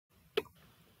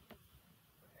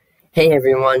Hey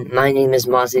everyone, my name is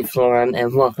MozzyFluorum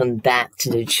and welcome back to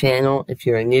the channel. If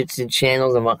you're new to the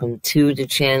channel, then welcome to the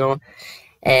channel.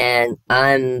 And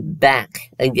I'm back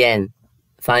again,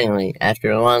 finally, after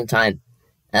a long time.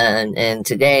 And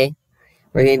today,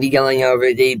 we're going to be going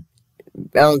over the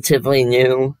relatively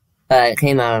new, it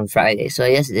came out on Friday, so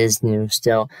I guess it is new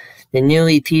still, the new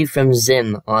EP from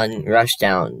Ximm on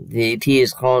Rushdown. The EP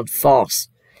is called False,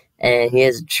 and he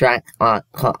has a track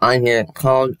on here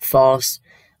called False,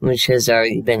 which has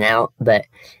already been out, but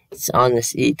it's on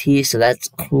this EP, so that's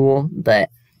cool.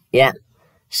 But yeah,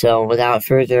 so without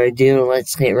further ado,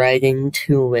 let's get right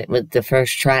into it, with the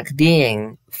first track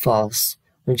being False,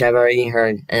 which I've already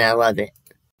heard, and I love it.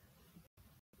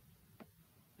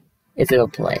 If it'll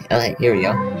play. Okay, here we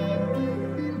go.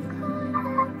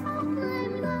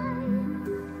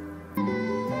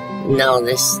 No,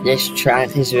 this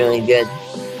track is really good.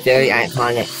 Very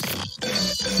iconic.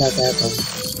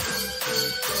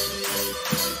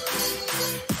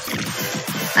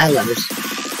 I love it.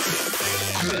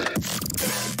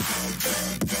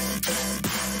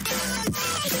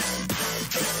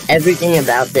 Everything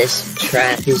about this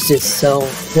track is just so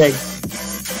good.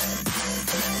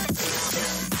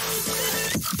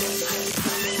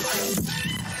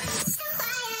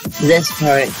 This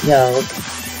part, though,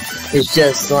 is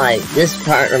just like, this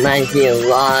part reminds me a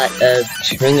lot of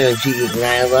Trinergy, and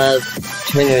I love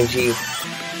Trinergy.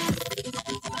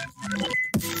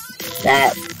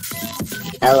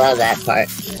 I love that part.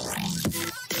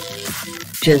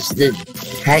 Just the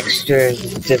texture,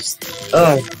 just,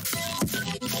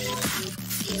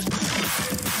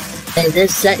 And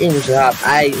this second drop,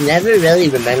 I never really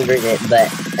remembered it, but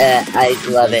I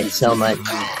love it so much.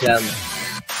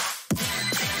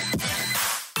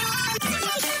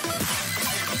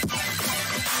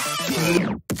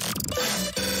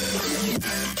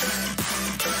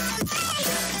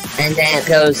 And then it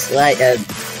goes like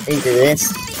into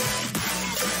this.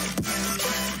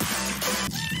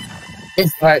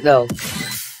 This part though.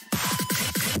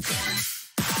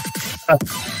 Oh.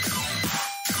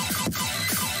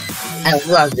 I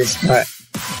love this part.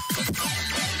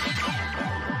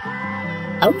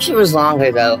 I wish it was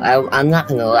longer though. I'm not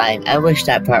gonna lie. I wish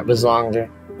that part was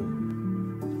longer.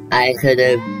 I could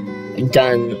have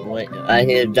done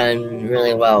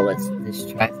really well with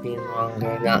this track being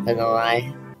longer, not gonna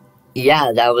lie.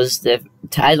 Yeah, that was the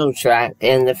title track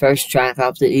and the first track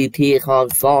off the EP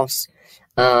called False.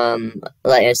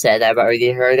 Like I said, I've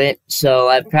already heard it, so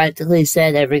I've practically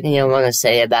said everything I want to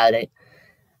say about it,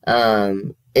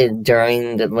 when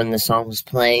the song was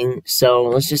playing. So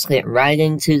let's just get right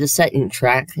into the second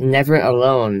track, Never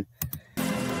Alone.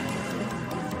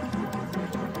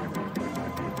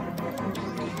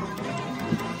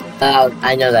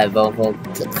 I know that vocal.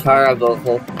 It's a Kara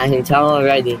vocal. I can tell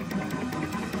already.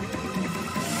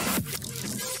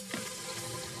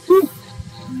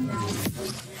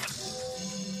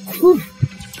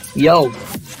 Yo.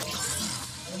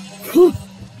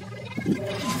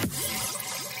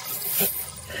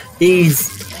 These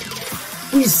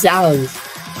sounds.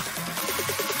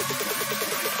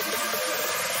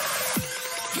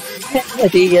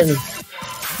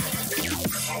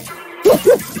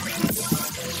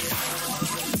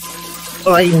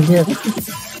 Oh, yeah.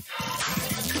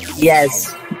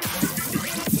 Yes.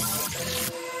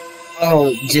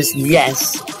 Oh, just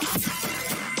yes.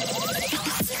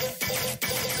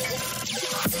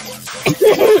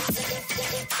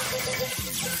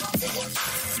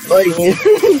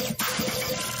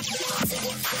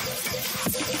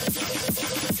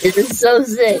 This is so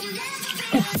sick.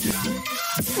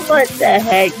 What the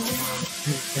heck?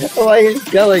 What is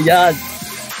going on?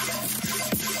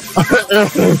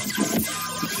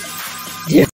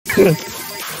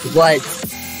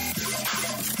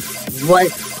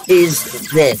 What is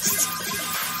this?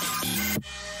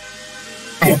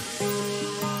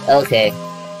 Okay.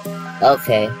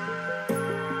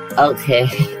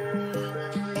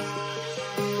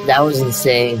 That was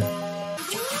insane.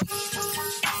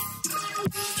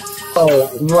 Oh,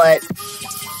 what?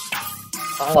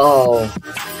 Oh.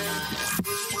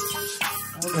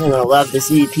 I'm gonna love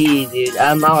this EP, dude.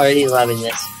 I'm already loving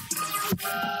this.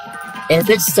 If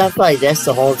it's stuff like this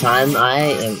the whole time, I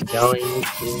am going to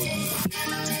be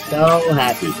so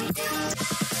happy.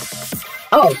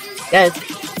 Oh, yes.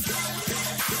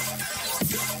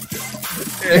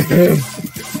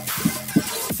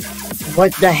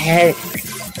 What the heck?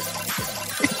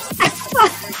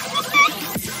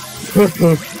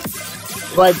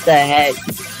 What the heck?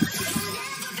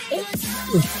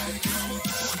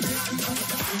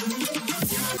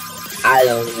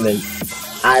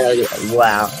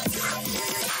 Wow.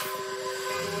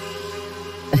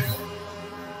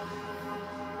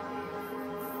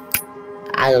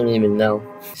 I don't even know.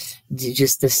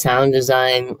 Just the sound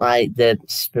design, like the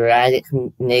sporadic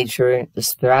nature, the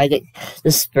sporadic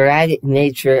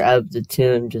nature of the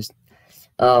tune, just,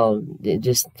 oh,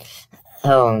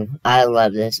 I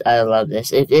love this. I love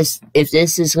this. If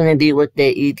this is gonna be what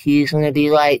the EP is gonna be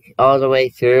like all the way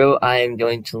through, I am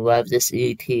going to love this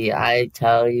EP. I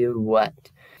tell you what.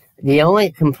 The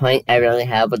only complaint I really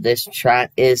have with this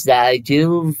track is that I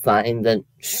do find the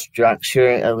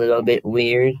structure a little bit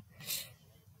weird.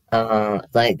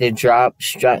 Like the drop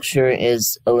structure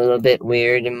is a little bit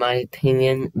weird in my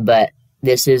opinion, but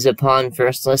this is upon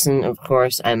first listen. Of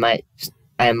course, I might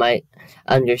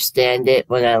understand it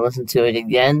when I listen to it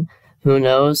again. Who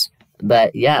knows?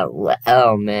 But yeah,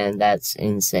 oh man, that's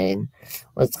insane.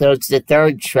 Let's go to the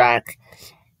third track,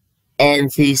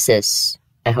 Antithesis.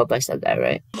 I hope I said that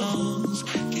right.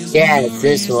 Yeah,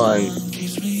 this one.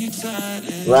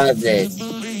 Love this.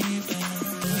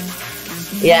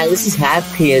 Yeah, this is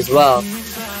half key as well.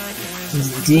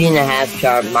 D and a half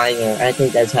sharp minor. I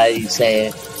think that's how you say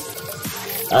it.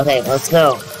 Okay, let's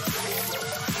go.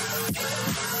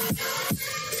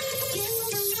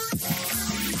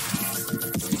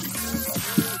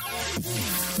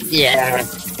 Yeah.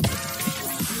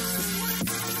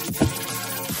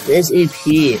 This EP,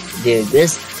 dude,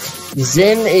 this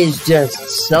Ximm is just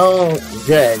so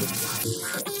good.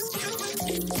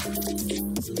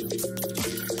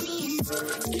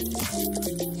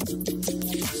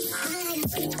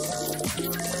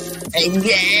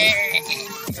 Yeah.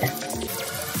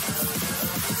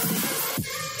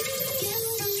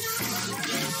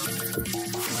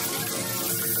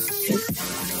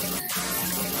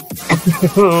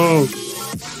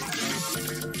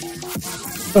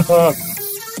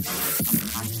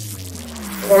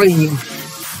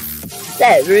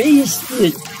 That really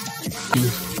stupid.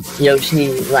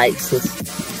 Yoshi likes this.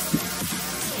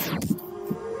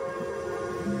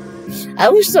 I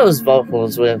wish those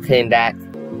vocals would have came back.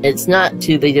 It's not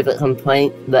too big of a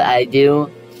complaint, but I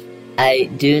do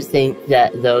think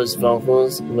that those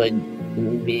vocals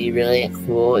would be really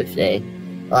cool if they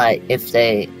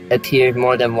appeared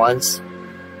more than once.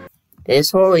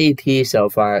 This whole EP so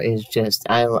far is just,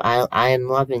 I am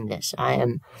loving this. I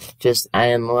am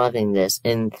loving this.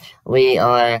 And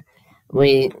we're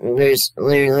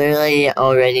literally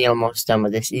already almost done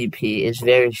with this EP. It's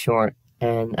very short.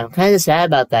 And I'm kind of sad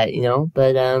about that, you know?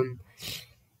 But,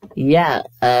 yeah,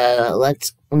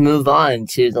 let's move on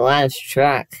to the last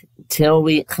track, Till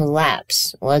We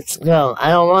Collapse. Let's go. I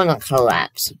don't want to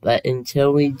collapse, but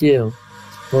until we do,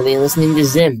 we'll be listening to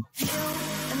Ximm.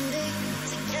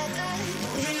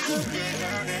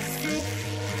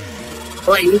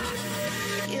 Wait.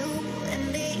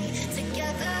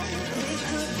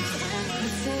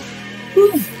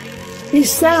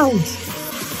 These sounds.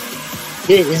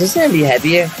 Dude, is this gonna be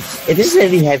heavier? If this is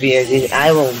gonna be heavier, dude,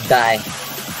 I will die.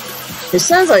 This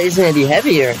sounds like it's gonna be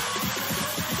heavier.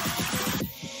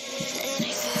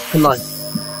 Come on.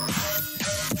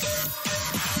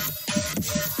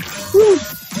 Woo.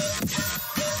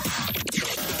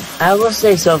 I will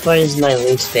say so far this is my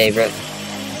least favorite.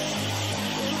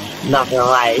 Not gonna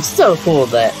lie, it's still cool,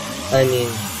 but I mean,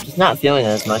 just not feeling it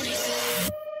as much.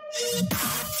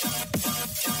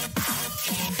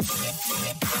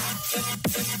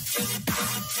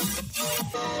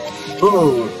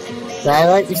 Ooh, but I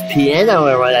like this piano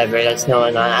or whatever that's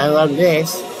going on. I love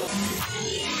this.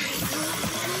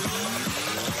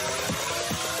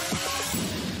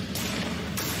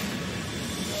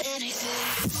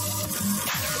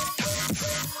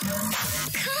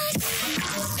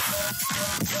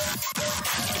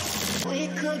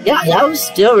 Yeah, that was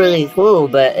still really cool,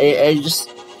 but it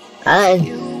just, I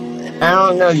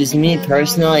don't know, just me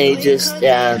personally,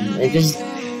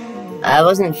 I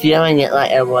wasn't feeling it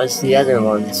like I was the other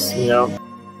ones, you know?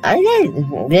 I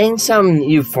getting some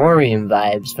Euphorium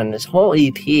vibes from this whole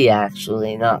EP,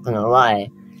 actually, not gonna lie.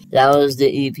 That was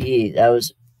the EP.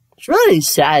 It's really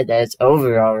sad that it's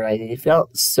over already. It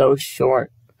felt so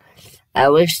short. I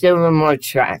wish there were more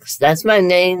tracks. That's my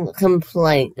main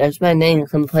complaint. That's my main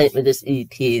complaint with this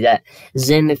EP. That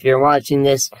Ximm, if you're watching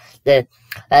this,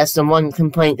 that's the one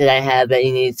complaint that I have that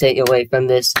you need to take away from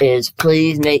this is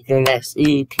please make your next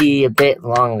EP a bit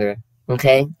longer.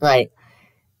 Okay? Like,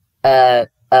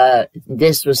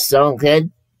 this was so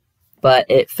good, but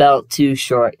it felt too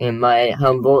short in my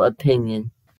humble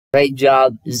opinion. Great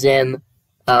job, Ximm.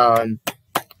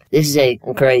 This is a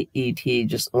great EP,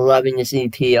 just loving this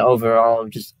EP overall,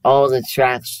 just all the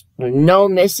tracks, no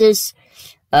misses.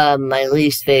 My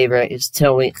least favorite is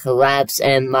Till We Collapse,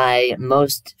 and my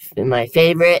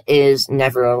favorite is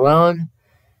Never Alone,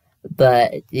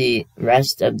 but the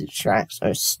rest of the tracks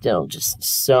are still just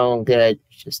so good,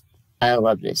 I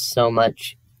love this so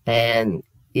much. And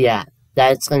yeah,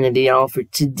 that's going to be all for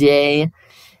today.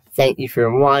 Thank you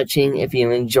for watching. If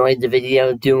you enjoyed the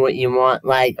video, do what you want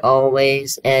like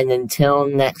always. And until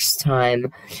next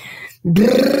time.